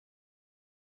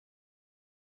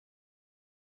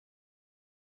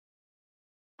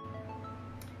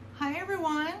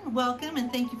everyone, welcome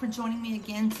and thank you for joining me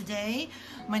again today.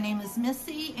 My name is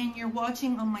Missy and you're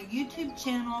watching on my YouTube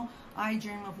channel, I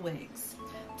Dream of Wigs.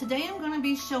 Today I'm going to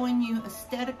be showing you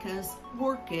Estetica's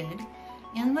Orchid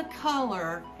in the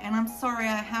color, and I'm sorry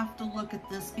I have to look at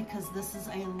this because this is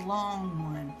a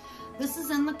long one. This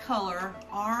is in the color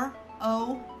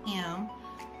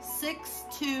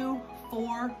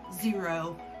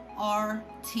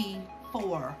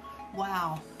ROM6240RT4.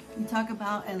 Wow, you talk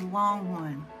about a long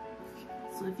one.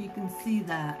 So if you can see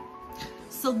that.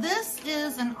 So this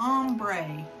is an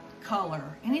ombre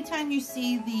color. Anytime you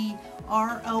see the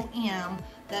ROM,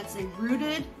 that's a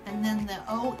rooted, and then the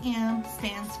OM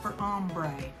stands for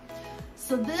ombre.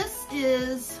 So this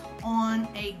is on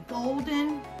a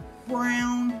golden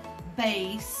brown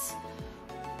base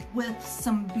with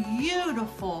some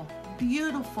beautiful,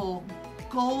 beautiful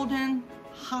golden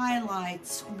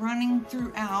highlights running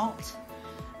throughout.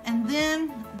 And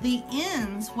then the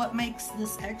ends, what makes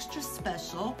this extra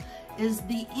special is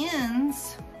the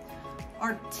ends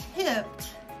are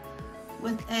tipped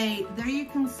with there you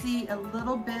can see a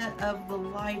little bit of the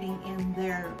lighting in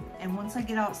there, and once I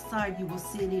get outside you will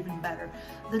see it even better.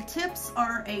 The tips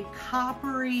are a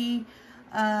coppery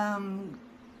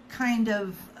kind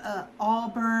of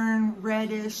auburn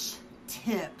reddish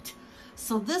tipped.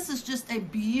 So this is just a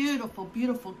beautiful,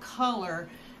 beautiful color.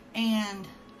 And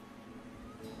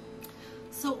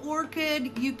so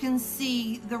orchid, you can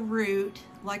see the root,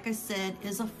 like I said,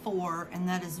 is a 4, and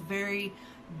that is very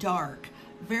dark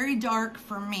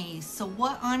for me. So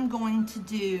what I'm going to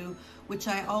do, which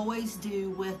I always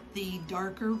do with the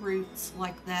darker roots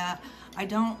like that, I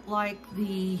don't like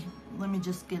let me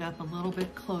just get up a little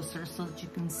bit closer so that you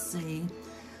can see.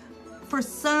 For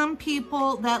some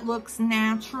people that looks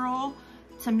natural.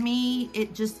 To me,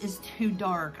 it just is too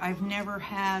dark. I've never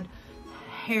had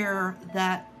hair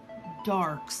that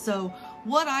dark. So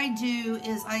what I do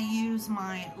is I use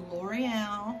my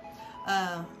L'Oreal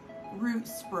root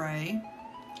spray,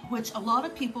 which a lot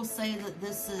of people say that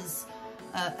this is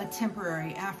a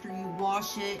temporary. After you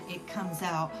wash it, it comes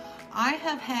out. I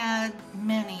have had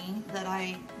many that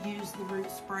I use the root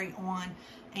spray on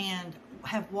and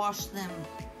have washed them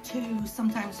 2,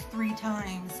 sometimes 3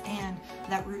 times, and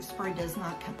that root spray does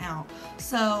not come out.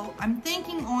 So I'm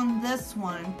thinking on this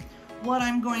one, what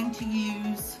I'm going to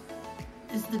use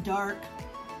is the dark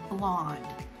blonde.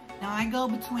 Now I go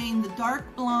between the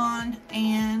dark blonde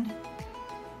and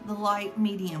the light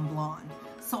medium blonde.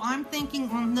 So I'm thinking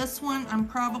on this one, I'm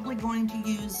probably going to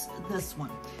use this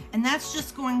one. And that's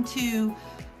just going to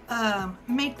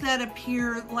make that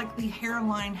appear like the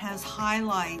hairline has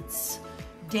highlights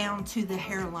down to the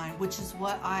hairline, which is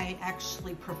what I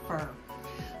actually prefer.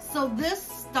 So this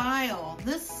style,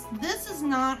 this is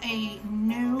not a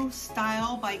new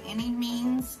style by any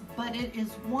means, but it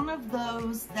is one of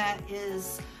those that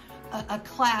is a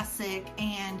classic.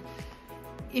 And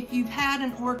if you've had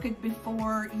an orchid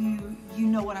before, you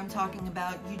know what I'm talking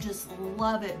about. You just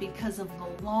love it because of the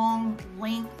long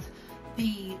length,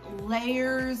 the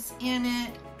layers in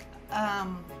it.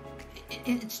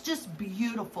 It's just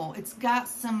beautiful. It's got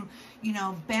some, you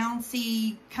know,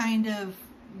 bouncy kind of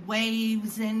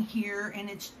waves in here, and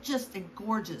it's just a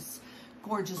gorgeous,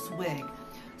 gorgeous wig.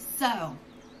 So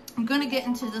I'm going to get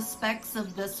into the specs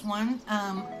of this one.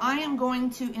 I am going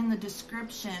to, in the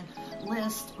description,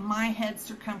 list my head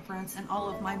circumference and all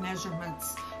of my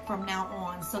measurements from now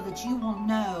on, so that you will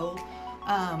know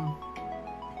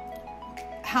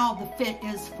how the fit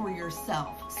is for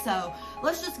yourself. So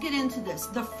let's just get into this.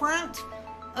 The front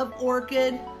of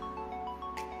orchid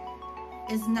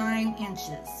is 9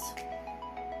 inches.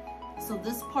 So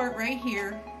this part right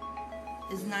here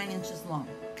is 9 inches long.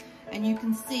 And you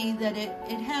can see that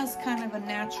it has kind of a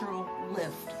natural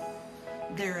lift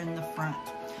there in the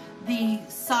front. The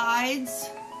sides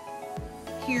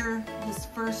here, this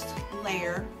first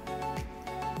layer,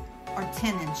 are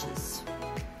 10 inches.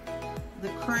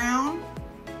 The crown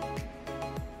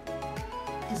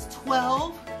is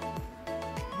 12.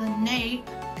 The nape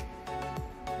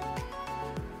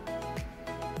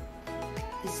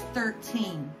is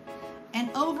 13. And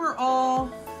overall,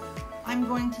 I'm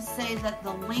going to say that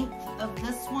the length of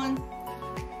this one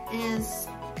is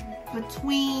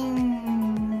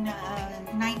between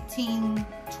 19,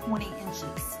 20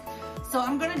 inches. So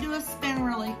I'm going to do a spin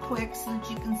really quick so that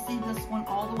you can see this one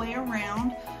all the way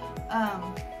around.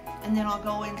 And then I'll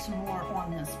go into more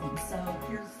on this one. So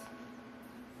here's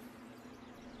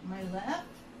my left.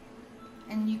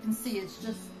 And you can see it's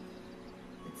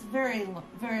very,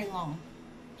 very long.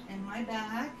 And my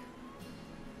back,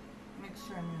 make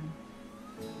sure I'm in.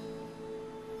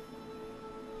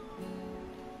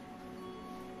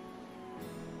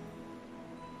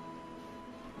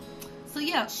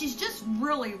 yeah, she's just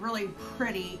really, really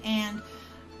pretty. And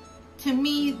to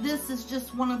me, this is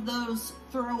just one of those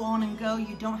throw on and go.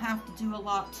 You don't have to do a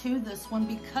lot to this one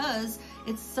because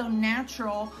it's so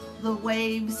natural. The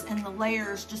waves and the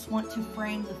layers just want to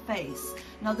frame the face.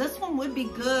 Now this one would be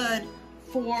good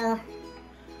for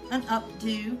an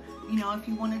updo. You know, if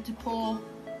you wanted to pull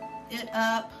it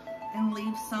up and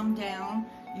leave some down,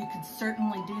 you could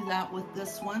certainly do that with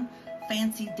this one.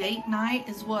 Fancy date night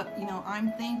is what, you know,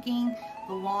 I'm thinking.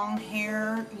 The long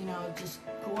hair, you know, just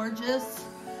gorgeous.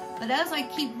 But as I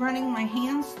keep running my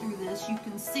hands through this, you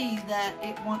can see that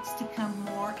it wants to come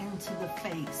more into the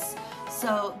face.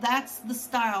 So that's the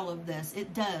style of this.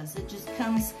 It does. It just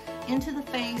comes into the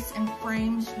face and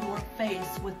frames your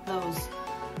face with those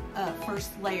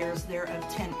first layers there of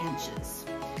 10 inches.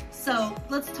 So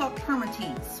let's talk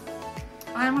permatease.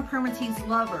 I'm a permatease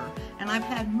lover, and I've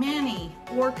had many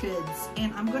orchids,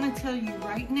 and I'm going to tell you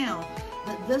right now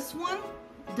that this one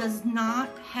does not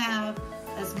have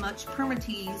as much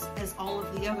permatease as all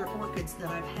of the other orchids that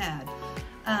I've had.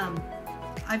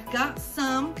 I've got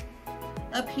some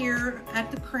up here at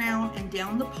the crown and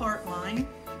down the part line,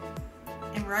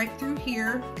 and right through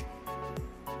here.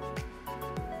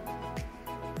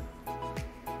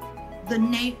 The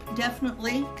nape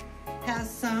definitely has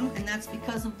some, and that's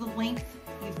because of the length.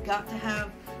 You've got to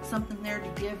have something there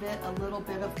to give it a little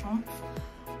bit of oomph.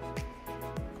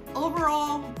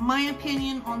 Overall, my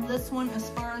opinion on this one as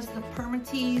far as the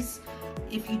permatease,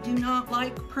 if you do not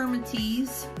like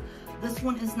permatease, this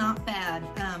one is not bad.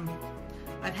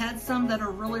 I've had some that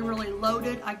are really, really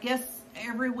loaded. I guess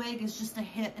every wig is just a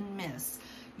hit and miss.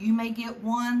 You may get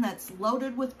one that's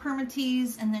loaded with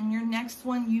permatease, and then your next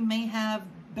one you may have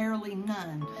barely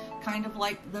none, kind of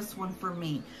like this one for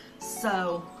me.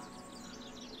 So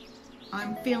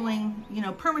I'm feeling, you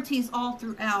know, permatease all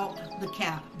throughout the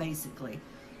cap, basically.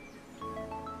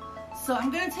 So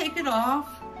I'm going to take it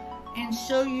off and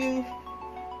show you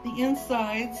the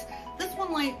insides. This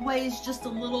one weighs just a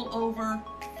little over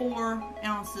 4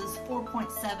 ounces,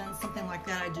 4.7, something like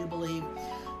that, I do believe.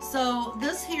 So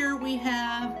this here, we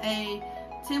have a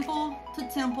temple to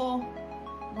temple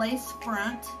lace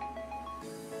front,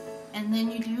 and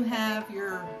then you do have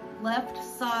your left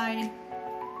side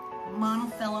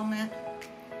monofilament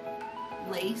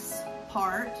lace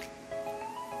part,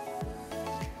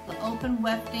 the open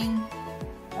wefting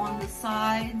on the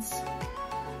sides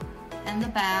and the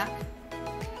back.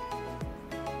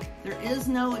 There is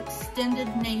no extended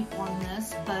nape on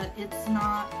this, but it's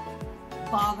not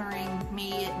bothering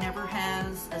me. It never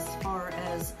has, as far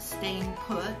as staying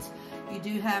put. You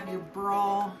do have your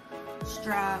bra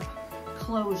strap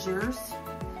closures,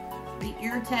 the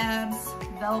ear tabs,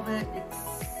 velvet, let's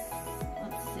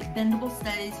see, bendable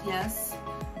stays, yes,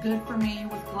 good for me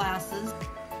with glasses.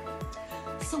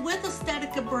 So with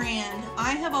Estetica brand,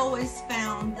 I have always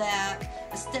found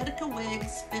that Estetica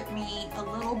wigs fit me a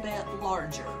little bit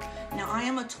larger. Now I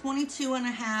am a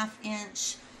 22.5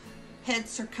 inch head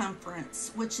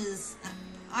circumference, which is,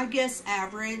 I guess,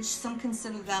 average. Some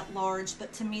consider that large,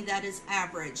 but to me that is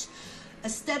average.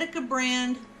 Estetica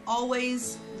brand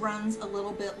always runs a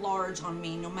little bit large on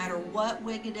me. No matter what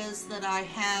wig it is that I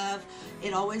have,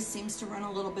 it always seems to run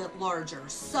a little bit larger.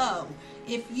 So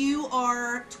if you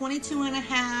are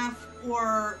 22.5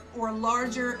 or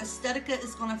larger, Estetica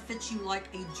is going to fit you like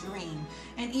a dream.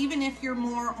 And even if you're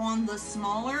more on the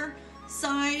smaller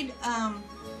side,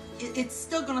 it's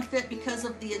still going to fit because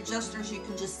of the adjusters. You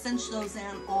can just cinch those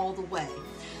in all the way.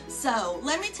 So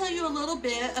let me tell you a little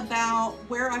bit about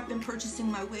where I've been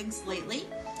purchasing my wigs lately.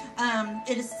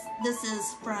 This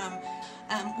is from,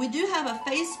 we do have a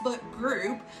Facebook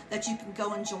group that you can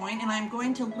go and join, and I'm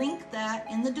going to link that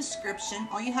in the description.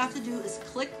 All you have to do is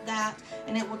click that,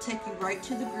 and it will take you right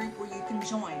to the group where you can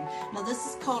join. Now this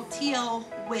is called TL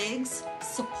Wigs,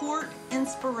 Support,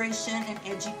 Inspiration, and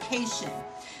Education.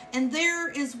 And there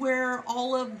is where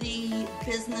all of the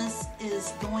business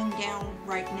is going down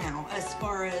right now, as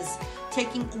far as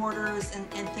taking orders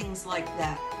and things like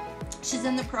that. She's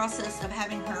in the process of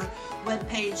having her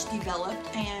webpage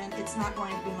developed, and it's not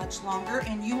going to be much longer,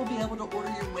 and you will be able to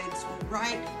order your wigs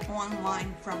right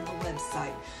online from the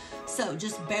website. So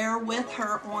just bear with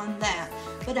her on that.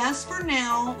 But as for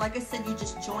now, like I said, you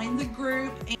just join the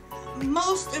group, and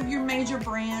most of your major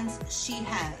brands she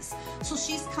has. So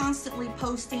she's constantly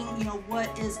posting, you know,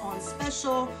 what is on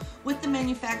special with the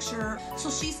manufacturer.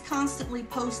 So she's constantly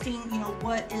posting, you know,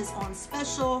 what is on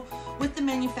special with the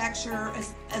manufacturer,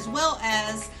 as well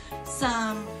as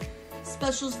some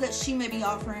specials that she may be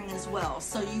offering as well.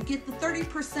 So you get the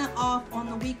 30% off on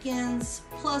the weekends,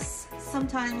 plus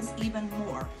sometimes even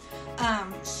more.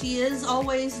 She is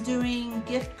always doing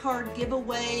gift card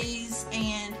giveaways,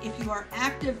 and if you are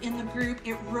active in the group,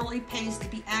 it really pays to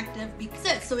be active.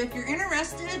 So if you're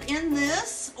interested in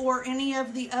this or any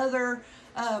of the other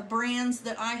brands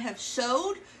that I have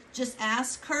showed, just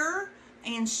ask her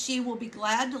and she will be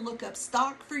glad to look up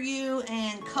stock for you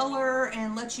and color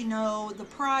and let you know the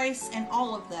price and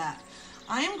all of that.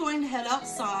 I am going to head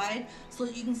outside so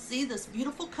that you can see this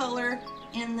beautiful color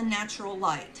in the natural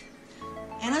light.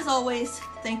 And as always,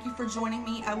 thank you for joining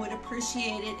me. I would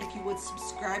appreciate it if you would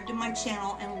subscribe to my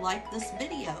channel and like this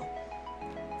video.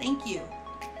 Thank you.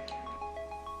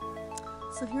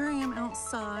 So here I am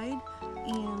outside,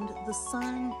 and the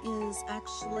sun is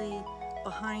actually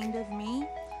behind of me,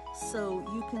 so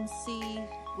you can see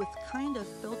with kind of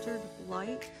filtered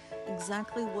light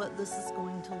exactly what this is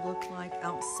going to look like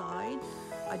outside.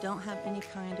 I don't have any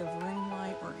kind of ring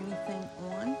light or anything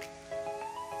on,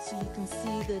 so you can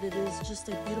see that it is just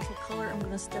a beautiful color. I'm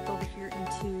going to step over here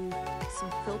into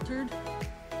some filtered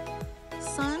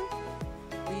sun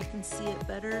where you can see it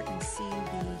better and see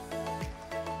the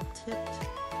tipped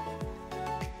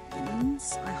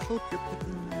ends. I hope you're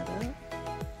picking that up.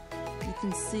 You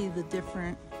can see the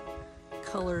different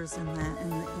colors in that,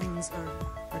 and the ends are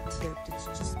tipped. It's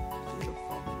just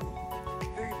beautiful.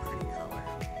 Very pretty color.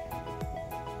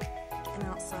 And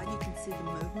outside you can see the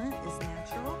movement is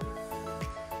natural.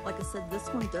 Like I said, this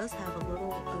one does have a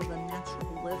little of a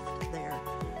natural lift there.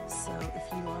 So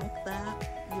if you like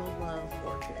that, you'll love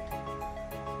Orchid.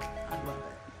 I love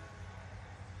it.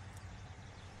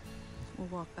 We'll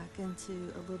walk back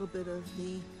into a little bit of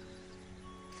the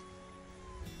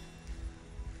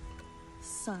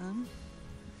sun.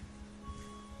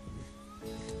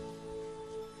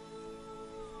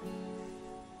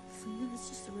 So yeah, it's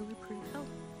just a really pretty color.